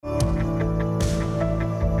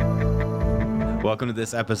Welcome to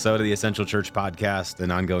this episode of the Essential Church Podcast, an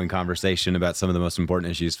ongoing conversation about some of the most important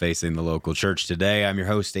issues facing the local church today. I'm your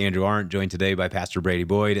host, Andrew Arndt, joined today by Pastor Brady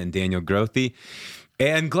Boyd and Daniel Grothe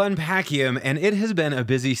and Glenn Packiam, and it has been a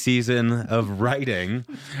busy season of writing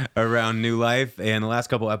around New Life. And the last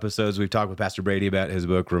couple episodes, we've talked with Pastor Brady about his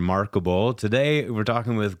book, Remarkable. Today, we're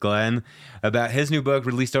talking with Glenn about his new book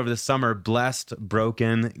released over the summer, Blessed,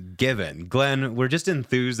 Broken, Given. Glenn, we're just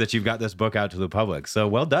enthused that you've got this book out to the public. So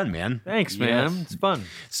well done, man. Thanks, man. It's fun.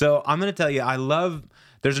 So I'm going to tell you,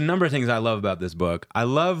 there's a number of things I love about this book. I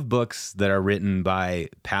love books that are written by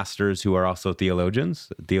pastors who are also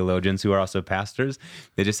theologians who are also pastors.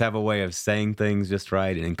 They just have a way of saying things just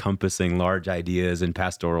right and encompassing large ideas in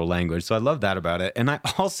pastoral language. So I love that about it. And I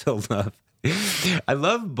also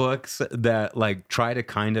love books that try to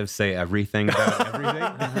kind of say everything about everything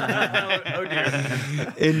Oh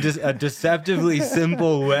dear. in just a deceptively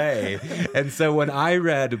simple way. And so when I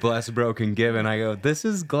read Blessed, Broken, Given, I go, this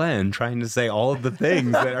is Glenn trying to say all of the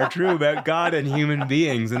things that are true about God and human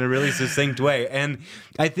beings in a really succinct way. And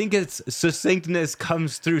I think its succinctness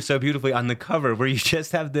comes through so beautifully on the cover, where you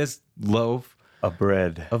just have this loaf Of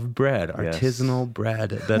bread. Yes. Artisanal bread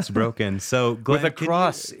that's broken. So Glenn, With a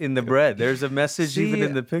cross in the bread. There's a message even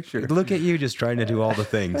in the picture. Look at you just trying to do all the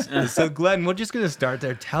things. So Glenn, we're just going to start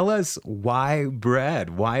there. Tell us why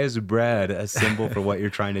bread? Why is bread a symbol for what you're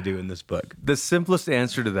trying to do in this book? The simplest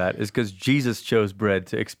answer to that is because Jesus chose bread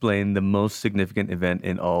to explain the most significant event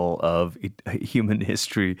in all of human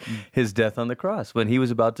history, his death on the cross. When he was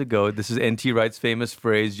about to go, this is N.T. Wright's famous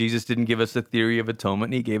phrase, Jesus didn't give us a theory of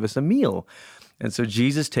atonement, he gave us a meal. And so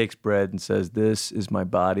Jesus takes bread and says, this is my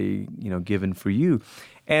body, given for you.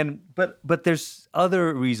 But there's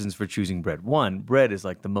other reasons for choosing bread. One, bread is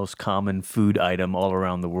like the most common food item all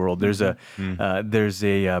around the world. There's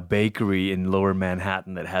a bakery in Lower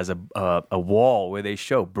Manhattan that has a wall where they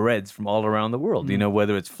show breads from all around the world.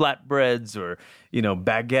 Whether it's flatbreads or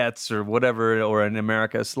baguettes or whatever, or in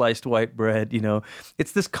America sliced white bread.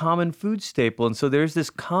 It's this common food staple, and so there's this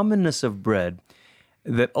commonness of bread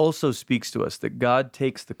that also speaks to us that God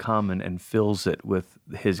takes the common and fills it with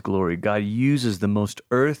his glory. God uses the most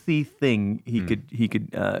earthy thing he could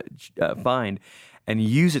find and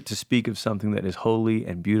use it to speak of something that is holy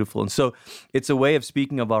and beautiful. And so it's a way of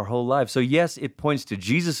speaking of our whole life. So yes, it points to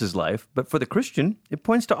Jesus' life, but for the Christian, it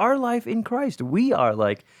points to our life in Christ. We are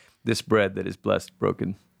like this bread that is blessed,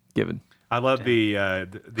 broken, given. I love the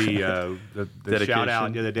shout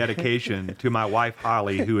out, the dedication to my wife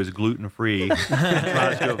Holly, who is gluten free,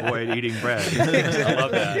 tries to avoid eating bread. I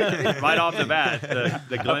love that right off the bat.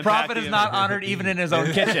 The Glenn a prophet Packiam, is not honored even in his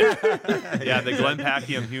own kitchen. Yeah, the Glenn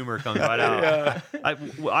Packiam humor comes right out. Yeah.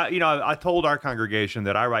 I told our congregation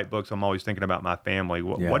that I write books. I'm always thinking about my family.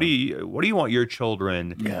 What do you want your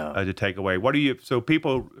children to take away? So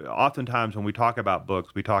people oftentimes when we talk about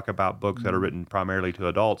books that are written primarily to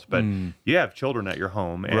adults, but you have children at your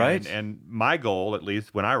home, and, right? And my goal, at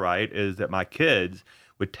least when I write, is that my kids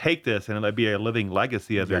would take this and it'd be a living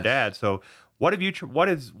legacy of their dad. So, what do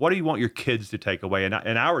you want your kids to take away, and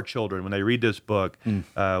our children when they read this book?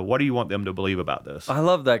 What do you want them to believe about this? I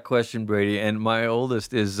love that question, Brady. And my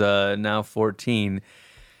oldest is now 14.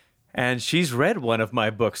 And she's read one of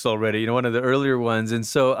my books already, one of the earlier ones, and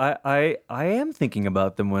so I am thinking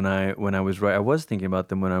about them when I was writing. I was thinking about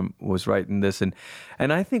them when I was writing this, and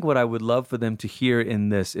I think what I would love for them to hear in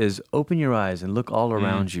this is open your eyes and look all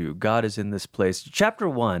around you. God is in this place. Chapter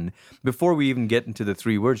 1, before we even get into the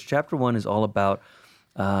 3 words, chapter 1 is all about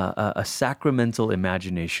a sacramental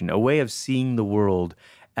imagination, a way of seeing the world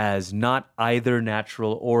as not either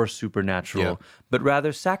natural or supernatural, but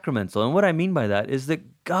rather sacramental. And what I mean by that is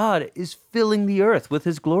that God is filling the earth with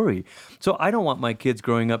his glory. So I don't want my kids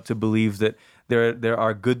growing up to believe that there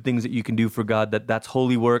are good things that you can do for God, that's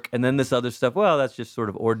holy work, and then this other stuff, well, that's just sort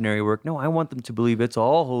of ordinary work. No, I want them to believe it's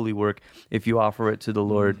all holy work if you offer it to the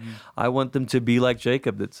Lord. I want them to be like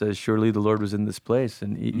Jacob that says, surely the Lord was in this place,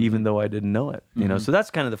 and even though I didn't know it. So that's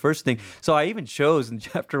kind of the first thing. So I even chose in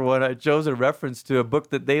chapter 1, I chose a reference to a book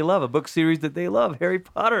that they love, a book series that they love, Harry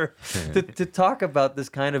Potter, to talk about this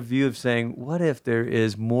kind of view of saying, what if there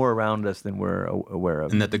is more around us than we're aware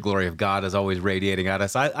of? And that the glory of God is always radiating at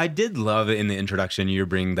us. I did love it in the introduction you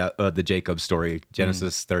bring that the Jacob story,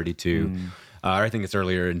 Genesis 32. I think it's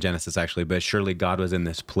earlier in Genesis actually, but surely God was in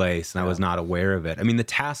this place and I was not aware of it. I mean, the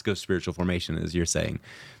task of spiritual formation, as you're saying,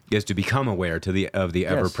 is to become aware of the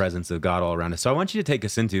ever presence of God all around us. So I want you to take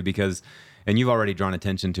us into, because, and you've already drawn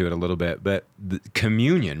attention to it a little bit, but the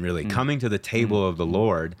communion, really coming to the table of the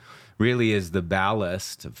Lord really is the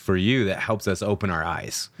ballast for you that helps us open our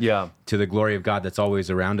eyes to the glory of God that's always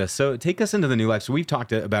around us. So take us into the new life. So we've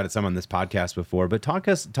talked about it some on this podcast before, but talk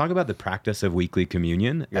about the practice of weekly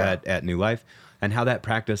communion at New Life, and how that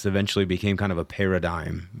practice eventually became kind of a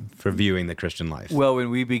paradigm for viewing the Christian life. Well, when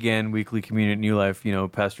we began weekly communion at New Life,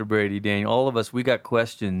 Pastor Brady, Daniel, all of us, we got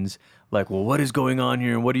questions like, well, what is going on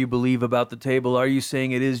here? And what do you believe about the table? Are you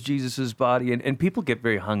saying it is Jesus's body? And people get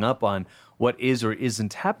very hung up on what is or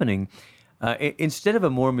isn't happening. Instead of a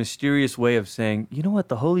more mysterious way of saying, you know what,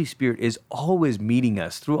 the Holy Spirit is always meeting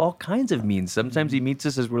us through all kinds of means. Sometimes he meets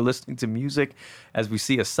us as we're listening to music, as we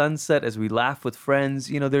see a sunset, as we laugh with friends.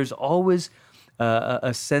 There's always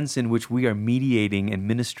a sense in which we are mediating and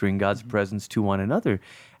ministering God's presence to one another.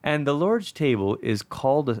 And the Lord's table is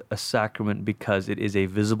called a sacrament because it is a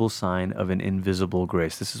visible sign of an invisible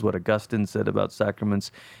grace. This is what Augustine said about sacraments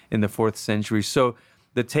in the 4th century. So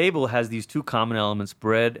the table has these two common elements,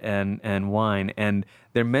 bread and wine, and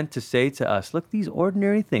they're meant to say to us, look, these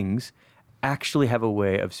ordinary things actually have a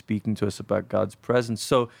way of speaking to us about God's presence.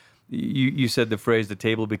 So you said the phrase, the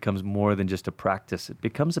table becomes more than just a practice. It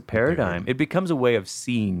becomes a paradigm. It becomes a way of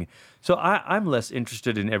seeing. So I'm less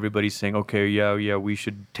interested in everybody saying, okay, yeah, we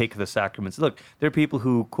should take the sacraments. Look, there are people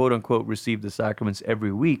who, quote unquote, receive the sacraments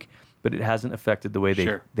every week, but it hasn't affected the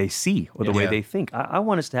way they see or the way they think. I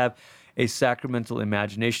want us to have a sacramental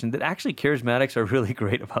imagination that actually charismatics are really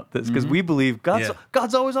great about this, because we believe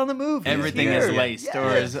God's always on the move. Everything is laced,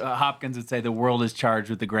 or as Hopkins would say, the world is charged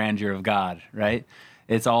with the grandeur of God, right?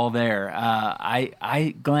 It's all there.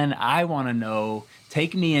 Glenn, I want to know,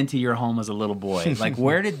 take me into your home as a little boy. Like,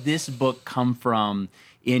 where did this book come from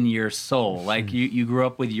in your soul? Like, you grew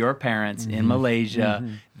up with your parents in Malaysia,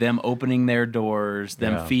 them opening their doors,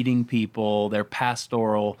 them feeding people, their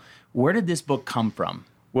pastoral. Where did this book come from?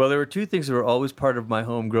 Well, there were two things that were always part of my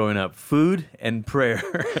home growing up: food and prayer.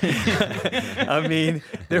 I mean,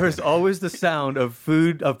 there was always the sound of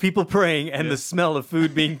food, of people praying, and the smell of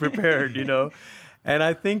food being prepared, And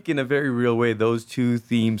I think in a very real way, those two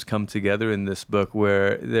themes come together in this book,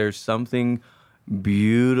 where there's something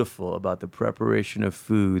beautiful about the preparation of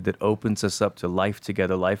food that opens us up to life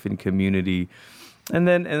together, life in community. And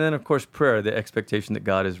then, of course, prayer, the expectation that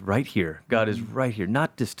God is right here. God is right here,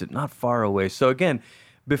 not distant, not far away. So again,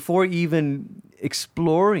 before even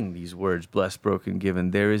exploring these words, blessed, broken,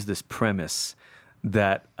 given, there is this premise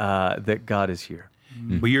that God is here.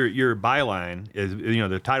 Well, your byline is,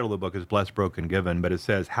 the title of the book is Blessed, Broken, Given, but it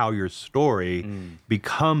says how your story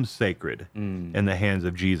becomes sacred in the hands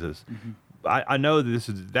of Jesus. I know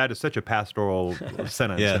that is such a pastoral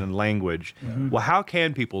sentence and in language. Well, how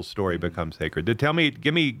can people's story become sacred?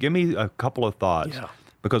 Give me a couple of thoughts.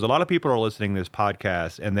 Because a lot of people are listening to this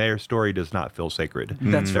podcast and their story does not feel sacred.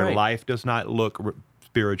 That's Their right. life does not look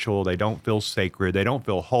spiritual. They don't feel sacred. They don't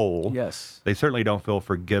feel whole. Yes. They certainly don't feel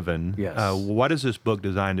forgiven. Yes. What is this book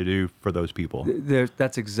designed to do for those people?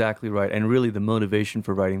 That's exactly right. And really the motivation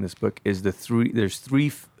for writing this book is there's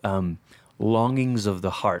three longings of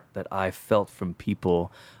the heart that I felt from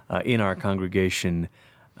people in our congregation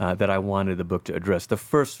that I wanted the book to address. The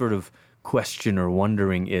first sort of question or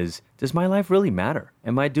wondering is, does my life really matter?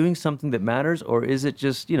 Am I doing something that matters, or is it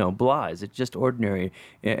just, blah? Is it just ordinary?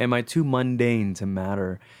 Am I too mundane to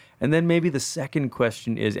matter? And then maybe the second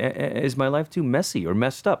question is my life too messy or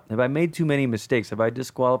messed up? Have I made too many mistakes? Have I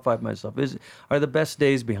disqualified myself? Are the best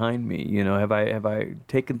days behind me? Have I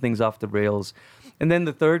taken things off the rails? And then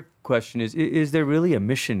the third question is there really a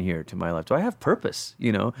mission here to my life? Do I have purpose?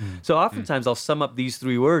 So oftentimes I'll sum up these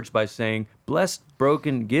three words by saying, blessed,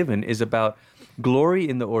 broken, given is about glory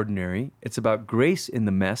in the ordinary, it's about grace in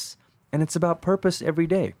the mess, and it's about purpose every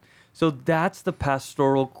day. So that's the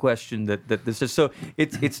pastoral question that this is. So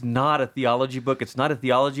it's not a theology book. It's not a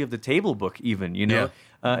theology of the table book even,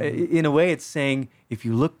 In a way, it's saying, if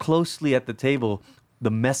you look closely at the table,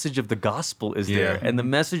 the message of the gospel is there. And the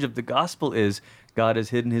message of the gospel is God has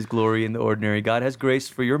hidden his glory in the ordinary. God has grace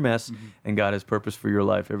for your mess, and God has purpose for your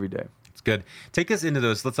life every day. It's good. Take us into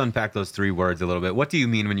those. Let's unpack those three words a little bit. What do you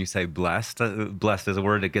mean when you say blessed? Blessed is a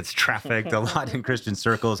word that gets trafficked a lot in Christian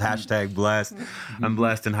circles. Hashtag blessed. I'm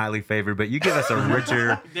blessed and highly favored. But you give us a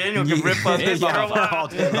richer... Daniel can rip on this all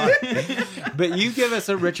day long. But you give us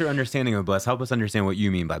a richer understanding of blessed. Help us understand what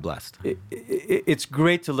you mean by blessed. It's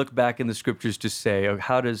great to look back in the scriptures to say,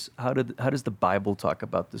 how does the Bible talk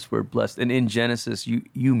about this word blessed? And in Genesis,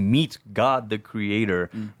 you meet God, the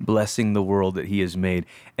Creator, blessing the world that He has made.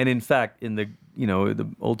 And in fact, in the the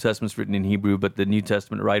Old Testament's written in Hebrew, but the New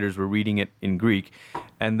Testament writers were reading it in Greek.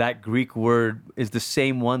 And that Greek word is the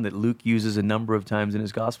same one that Luke uses a number of times in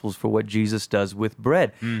his Gospels for what Jesus does with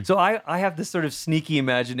bread. So I have this sort of sneaky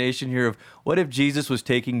imagination here of what if Jesus was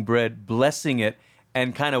taking bread, blessing it,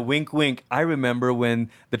 and kind of wink, wink. I remember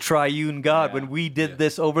when the triune God, when we did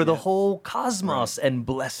this over the whole cosmos and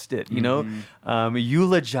blessed it,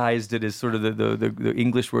 eulogized it is sort of the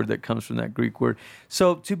English word that comes from that Greek word.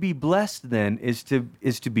 So to be blessed then is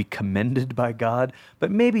to be commended by God, but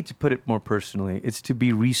maybe to put it more personally, it's to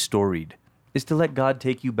be restored. Is to let God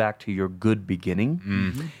take you back to your good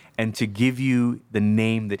beginning and to give you the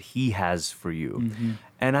name that he has for you.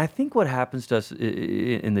 And I think what happens to us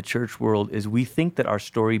in the church world is we think that our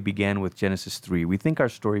story began with Genesis 3. We think our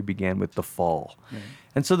story began with the fall.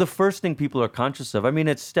 And so the first thing people are conscious of,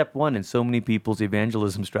 it's step one in so many people's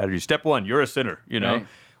evangelism strategies. Step one, you're a sinner, Right.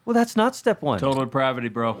 Well, that's not step one. Total depravity,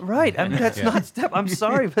 bro. Right. That's not step. I'm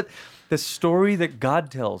sorry, but the story that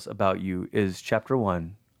God tells about you is chapter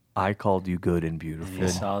 1. I called you good and beautiful. You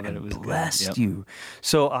saw that it was blessed you.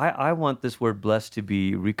 So I want this word blessed to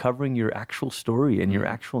be recovering your actual story and your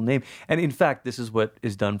actual name. And in fact, this is what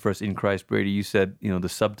is done for us in Christ. Brady, you said, the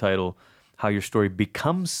subtitle, how your story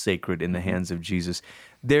becomes sacred in the hands of Jesus.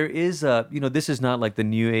 There is this is not like the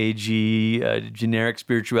new agey, generic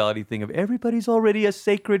spirituality thing of everybody's already a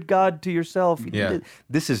sacred God to yourself.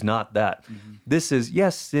 This is not that. This is,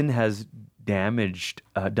 yes, sin has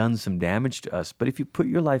done some damage to us. But if you put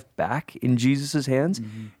your life back in Jesus' hands,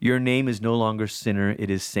 your name is no longer sinner, it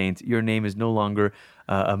is saint. Your name is no longer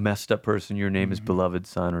a messed up person. Your name is beloved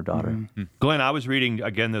son or daughter. Glenn, I was reading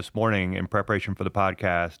again this morning in preparation for the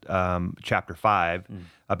podcast, chapter 5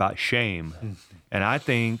 about shame. And I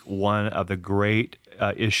think one of the great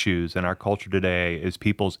issues in our culture today is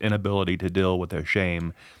people's inability to deal with their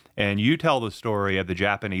shame. And you tell the story of the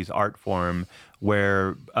Japanese art form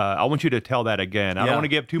where I want you to tell that again. I don't want to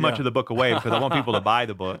give too much of the book away because I want people to buy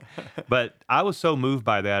the book. But I was so moved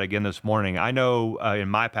by that again this morning. I know in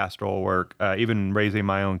my pastoral work, even raising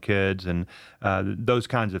my own kids and those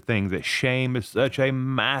kinds of things, that shame is such a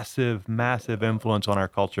massive, massive influence on our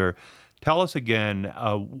culture. Tell us again,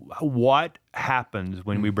 what happens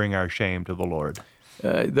when we bring our shame to the Lord?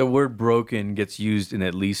 The word broken gets used in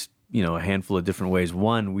at least a handful of different ways.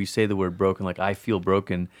 One, we say the word broken, like I feel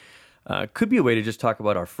broken. Could be a way to just talk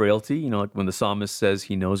about our frailty, like when the psalmist says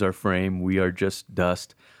he knows our frame, we are just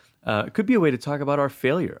dust. It could be a way to talk about our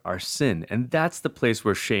failure, our sin. And that's the place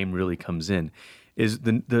where shame really comes in.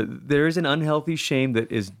 There is an unhealthy shame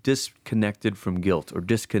that is disconnected from guilt or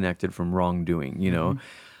disconnected from wrongdoing,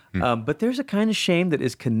 but there's a kind of shame that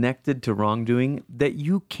is connected to wrongdoing that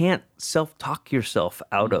you can't self-talk yourself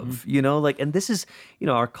out of, and this is,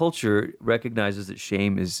 our culture recognizes that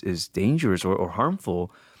shame is dangerous or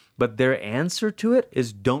harmful, but their answer to it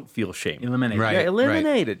is don't feel shame. Eliminate it. Yeah,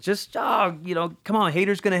 eliminate it. Just, come on,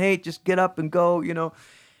 haters gonna hate, just get up and go,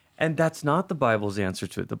 And that's not the Bible's answer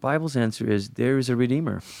to it. The Bible's answer is there is a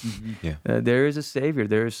Redeemer. There is a Savior.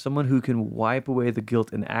 There is someone who can wipe away the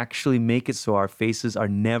guilt and actually make it so our faces are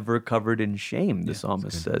never covered in shame, the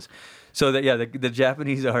psalmist says. So that, the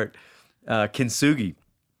Japanese art, kintsugi,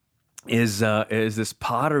 is this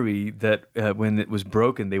pottery that when it was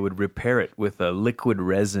broken, they would repair it with a liquid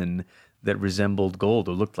resin that resembled gold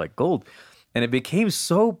or looked like gold. And it became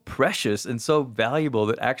so precious and so valuable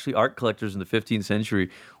that actually art collectors in the 15th century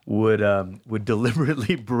would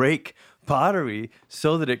deliberately break pottery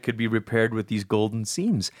so that it could be repaired with these golden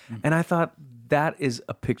seams. And I thought that is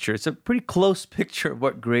a picture. It's a pretty close picture of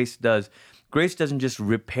what grace does. Grace doesn't just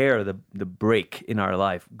repair the break in our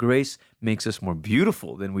life. Grace makes us more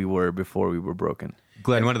beautiful than we were before we were broken.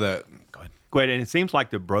 Glenn, go ahead. Great, and it seems like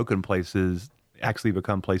the broken places actually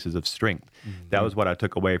become places of strength. That was what I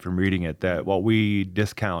took away from reading it, that what we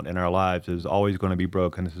discount in our lives is always going to be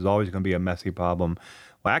broken. This is always going to be a messy problem.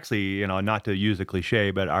 Well, actually, not to use a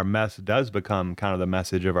cliche, but our mess does become kind of the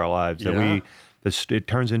message of our lives, that it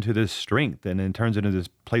turns into this strength and it turns into this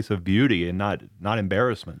place of beauty and not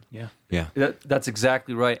embarrassment. Yeah. That's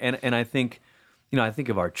exactly right. And I think, I think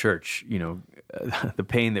of our church, the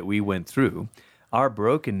pain that we went through, our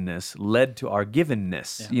brokenness led to our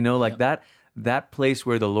givenness, that place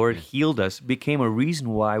where the Lord healed us became a reason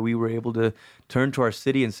why we were able to turn to our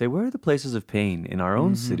city and say, where are the places of pain in our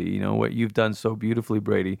own city? What you've done so beautifully,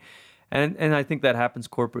 Brady. And I think that happens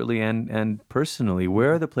corporately and personally.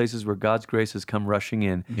 Where are the places where God's grace has come rushing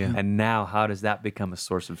in? And now how does that become a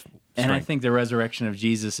source of strength? And I think the resurrection of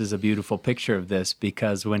Jesus is a beautiful picture of this,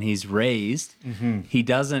 because when he's raised, he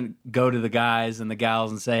doesn't go to the guys and the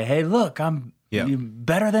gals and say, hey, look, I'm Yeah.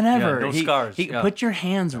 Better than ever. no scars. Put your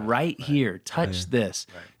hands right here. Touch this.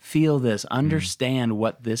 Feel this. Understand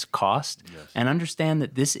what this cost, and understand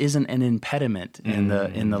that this isn't an impediment in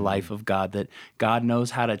the life of God. That God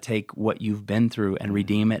knows how to take what you've been through and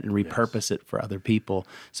redeem it and repurpose it for other people.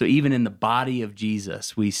 So even in the body of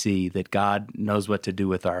Jesus, we see that God knows what to do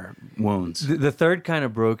with our wounds. The third kind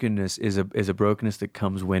of brokenness is a brokenness that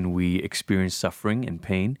comes when we experience suffering and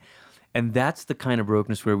pain. And that's the kind of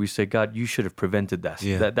brokenness where we say, God, you should have prevented this.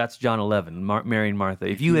 Yeah. That's John 11, Mary and Martha.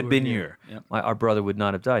 If you had been here, our brother would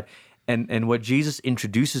not have died. And what Jesus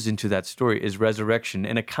introduces into that story is resurrection,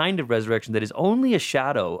 and a kind of resurrection that is only a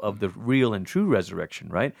shadow of the real and true resurrection,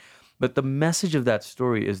 right? But the message of that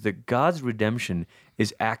story is that God's redemption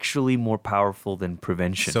is actually more powerful than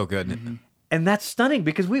prevention. So good. And that's stunning,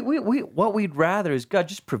 because we what we'd rather is, God,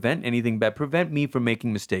 just prevent anything bad. Prevent me from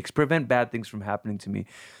making mistakes. Prevent bad things from happening to me.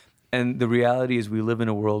 And the reality is we live in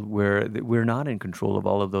a world where we're not in control of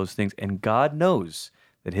all of those things. And God knows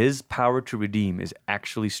that his power to redeem is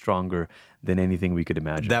actually stronger than anything we could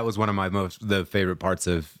imagine. That was one of the favorite parts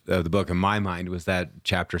of the book in my mind, was that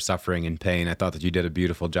chapter, Suffering and Pain. I thought that you did a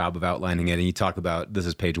beautiful job of outlining it. And you talk about, this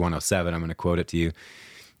is page 107, I'm going to quote it to you.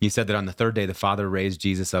 You said that on the third day, the Father raised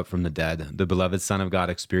Jesus up from the dead. The beloved Son of God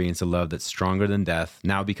experienced a love that's stronger than death.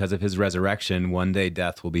 Now, because of his resurrection, one day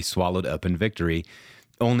death will be swallowed up in victory.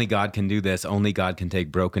 Only God can do this. Only God can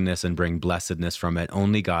take brokenness and bring blessedness from it.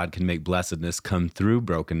 Only God can make blessedness come through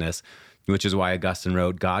brokenness, which is why Augustine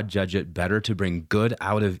wrote, God judged it better to bring good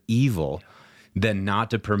out of evil than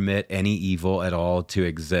not to permit any evil at all to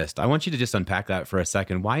exist. I want you to just unpack that for a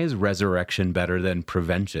second. Why is resurrection better than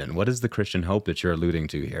prevention? What is the Christian hope that you're alluding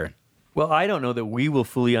to here? Well, I don't know that we will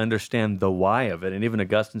fully understand the why of it. And even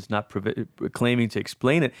Augustine's not claiming to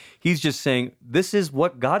explain it. He's just saying, this is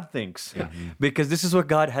what God thinks, because this is what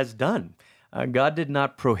God has done. God did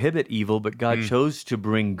not prohibit evil, but God chose to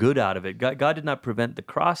bring good out of it. God did not prevent the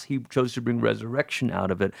cross. He chose to bring resurrection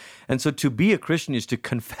out of it. And so to be a Christian is to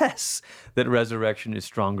confess that resurrection is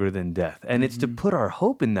stronger than death. And it's to put our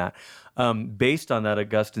hope in that. Based on that,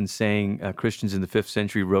 Augustine saying Christians in the 5th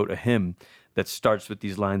century wrote a hymn that starts with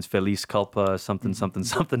these lines, Feliz culpa, something, something,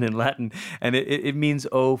 something in Latin. And it means,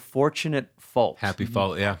 oh, fortunate fault. Happy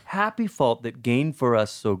fault, yeah. Happy fault that gained for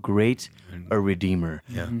us so great a Redeemer.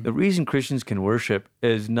 Yeah. The reason Christians can worship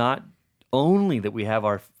is not only that we have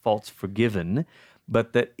our faults forgiven,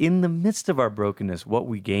 but that in the midst of our brokenness, what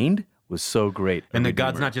we gained was so great. And that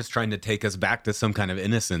God's not just trying to take us back to some kind of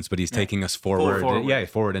innocence, but he's taking us forward.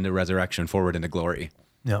 Forward into resurrection, forward into glory.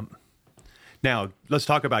 Yep. Now, let's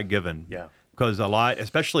talk about giving. Yeah. Because a lot,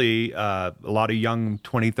 especially a lot of young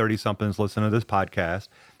 20, 30-somethings listening to this podcast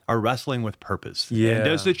are wrestling with purpose. Yeah. And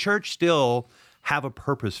does the church still have a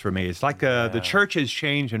purpose for me? It's like the church has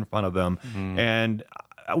changed in front of them. And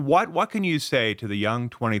what can you say to the young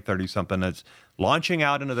 20, 30-something that's launching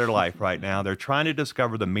out into their life right now? They're trying to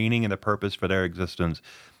discover the meaning and the purpose for their existence.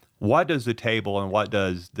 What does the table and what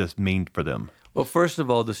does this mean for them? Well, first of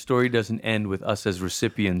all, the story doesn't end with us as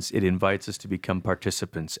recipients. It invites us to become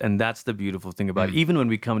participants. And that's the beautiful thing about it. Even when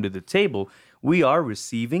we come to the table, we are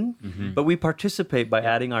receiving, but we participate by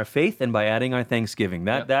adding our faith and by adding our thanksgiving.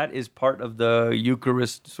 That is part of the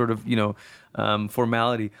Eucharist sort of,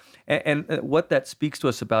 formality. And what that speaks to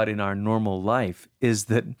us about in our normal life is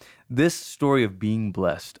that this story of being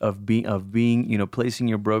blessed, of being, placing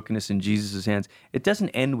your brokenness in Jesus' hands, it doesn't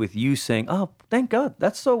end with you saying, oh, thank God,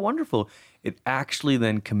 that's so wonderful. It actually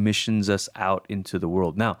then commissions us out into the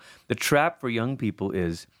world. Now, the trap for young people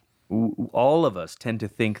is all of us tend to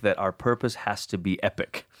think that our purpose has to be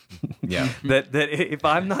epic. Yeah. that if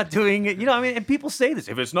I'm not doing it, and people say this,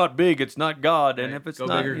 if it's not big, it's not God. And if it's go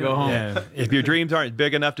not, big or go home. Yeah. If your dreams aren't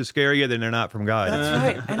big enough to scare you, then they're not from God.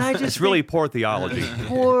 That's right. And I just It's really poor theology.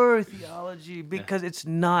 poor theology, because it's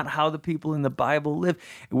not how the people in the Bible live.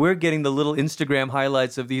 We're getting the little Instagram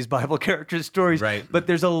highlights of these Bible character stories, Right. But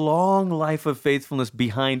there's a long life of faithfulness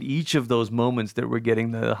behind each of those moments that we're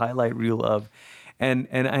getting the highlight reel of. And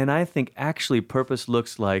I think actually purpose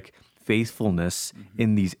looks like faithfulness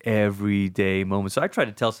in these everyday moments. So I try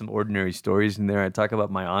to tell some ordinary stories in there. I talk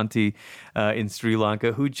about my auntie in Sri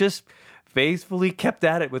Lanka who just faithfully kept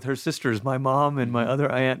at it with her sisters, my mom and my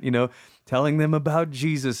other aunt, telling them about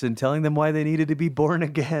Jesus and telling them why they needed to be born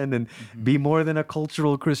again and be more than a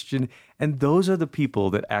cultural Christian. And those are the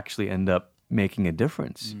people that actually end up making a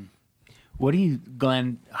difference. What do you,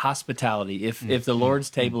 Glenn, hospitality, if the Lord's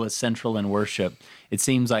table is central in worship, it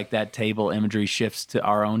seems like that table imagery shifts to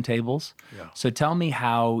our own tables. Yeah. So tell me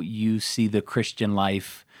how you see the Christian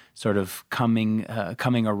life sort of coming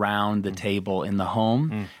around the table in the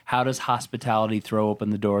home? How does hospitality throw open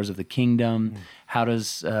the doors of the kingdom? How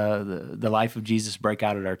does the life of Jesus break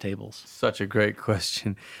out at our tables? Such a great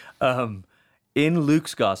question. In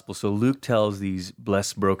Luke's gospel, so Luke tells these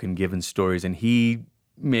blessed, broken, given stories, and he,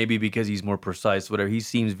 maybe because he's more precise, whatever, he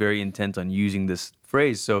seems very intent on using this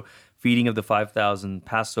phrase. So feeding of the 5,000,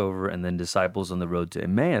 Passover, and then disciples on the road to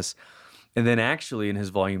Emmaus. And then actually in his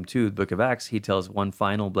volume 2, the book of Acts, he tells one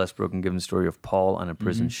final blessed, broken, given story of Paul on a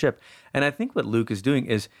prison ship. And I think what Luke is doing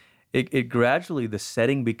is it gradually, the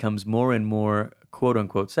setting becomes more and more quote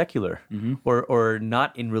unquote secular or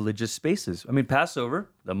not in religious spaces. I mean, Passover,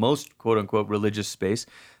 the most quote unquote religious space,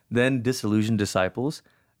 then disillusioned disciples,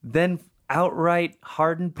 then outright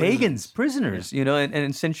hardened pagans, prisoners,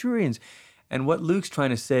 and centurions. And what Luke's trying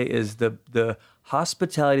to say is the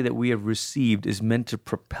hospitality that we have received is meant to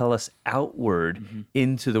propel us outward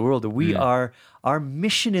into the world. Our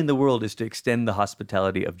mission in the world is to extend the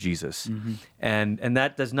hospitality of Jesus. And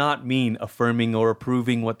that does not mean affirming or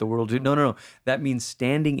approving what the world do. No. That means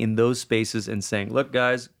standing in those spaces and saying, look,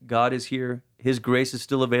 guys, God is here. His grace is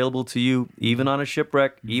still available to you, even on a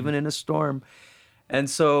shipwreck, even in a storm. And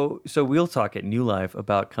so we'll talk at New Life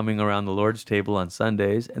about coming around the Lord's table on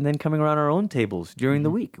Sundays and then coming around our own tables during the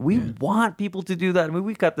week. We want people to do that. I mean,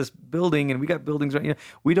 we've got this building and we got buildings.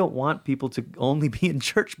 We don't want people to only be in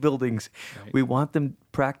church buildings. Right. We want them to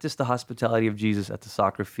practice the hospitality of Jesus at the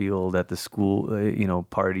soccer field, at the school,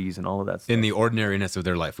 parties and all of that stuff. In the ordinariness of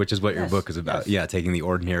their life, which is what your book is about. Yeah, taking the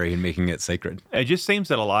ordinary and making it sacred. It just seems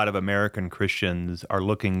that a lot of American Christians are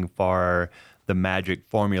looking for the magic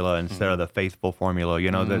formula instead of the faithful formula.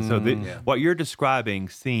 What you're describing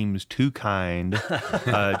seems too kind,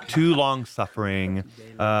 too long-suffering.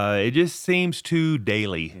 It just seems too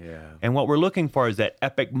daily. Yeah. And what we're looking for is that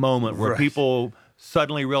epic moment where people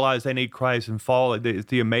suddenly realize they need Christ and fall. It's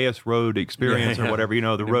the Emmaus Road experience or whatever,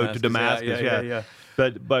 the road to Damascus.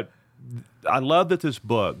 But I love that this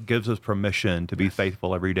book gives us permission to be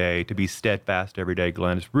faithful every day, to be steadfast every day,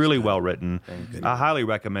 Glenn. It's really well written. I highly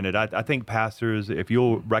recommend it. I think pastors, if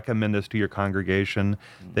you'll recommend this to your congregation,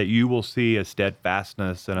 that you will see a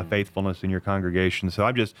steadfastness and a faithfulness in your congregation. So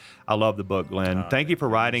I love the book, Glenn. Thank you for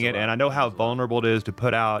writing it. And I know how vulnerable it is to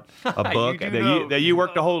put out a book that you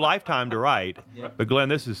worked a whole lifetime to write. But Glenn,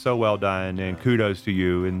 this is so well done, and kudos to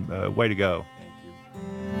you, and way to go.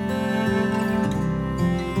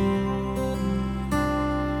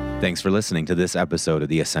 Thanks for listening to this episode of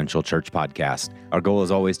the Essential Church Podcast. Our goal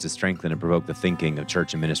is always to strengthen and provoke the thinking of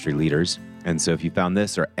church and ministry leaders. And so if you found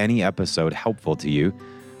this or any episode helpful to you,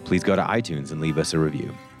 please go to iTunes and leave us a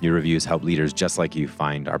review. Your reviews help leaders just like you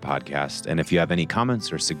find our podcast. And if you have any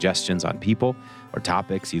comments or suggestions on people or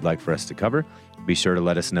topics you'd like for us to cover, be sure to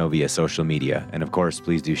let us know via social media. And of course,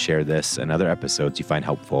 please do share this and other episodes you find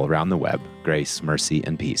helpful around the web. Grace, mercy,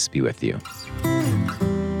 and peace be with you.